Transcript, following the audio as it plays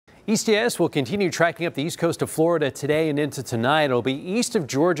Isaias will continue tracking up the east coast of Florida today and into tonight. It'll be east of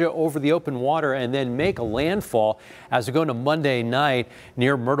Georgia over the open water and then make a landfall as we go into Monday night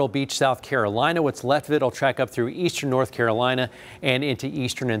near Myrtle Beach, South Carolina. What's left of it will track up through eastern North Carolina and into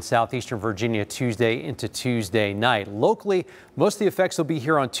eastern and southeastern Virginia Tuesday into Tuesday night. Locally, most of the effects will be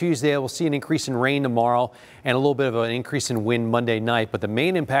here on Tuesday. We'll see an increase in rain tomorrow and a little bit of an increase in wind Monday night. But the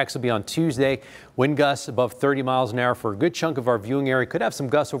main impacts will be on Tuesday. Wind gusts above 30 miles an hour for a good chunk of our viewing area. Could have some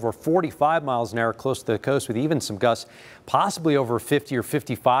gusts over 45 miles an hour close to the coast, with even some gusts possibly over 50 or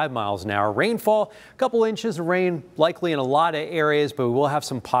 55 miles an hour. Rainfall, a couple inches of rain likely in a lot of areas, but we will have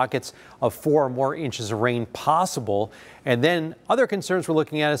some pockets of 4 or more inches of rain possible. And then other concerns we're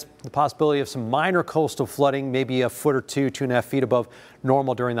looking at is the possibility of some minor coastal flooding, maybe a foot or 2.5 feet above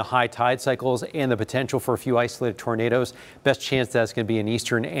normal during the high tide cycles, and the potential for a few isolated tornadoes. Best chance that's going to be in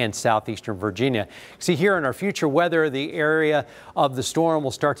eastern and southeastern Virginia. See here in our future weather, the area of the storm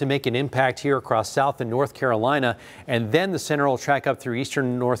will start to make an impact here across South and North Carolina, and then the center will track up through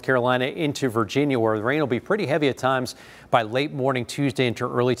eastern North Carolina into Virginia, where the rain will be pretty heavy at times by late morning Tuesday into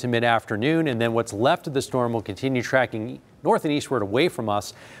early to mid-afternoon. And then what's left of the storm will continue tracking north and eastward away from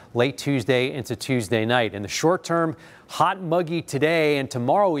us late Tuesday into Tuesday night. In the short term, hot and muggy today, and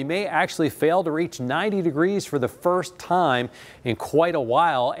tomorrow we may actually fail to reach 90 degrees for the first time in quite a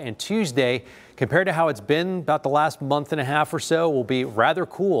while. And Tuesday, compared to how it's been about the last month and a half or so, will be rather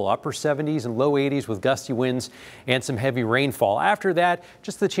cool, upper 70s and low 80s with gusty winds and some heavy rainfall. After that,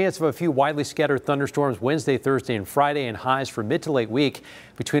 just the chance of a few widely scattered thunderstorms Wednesday, Thursday, and Friday, and highs for mid to late week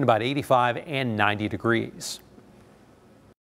between about 85 and 90 degrees.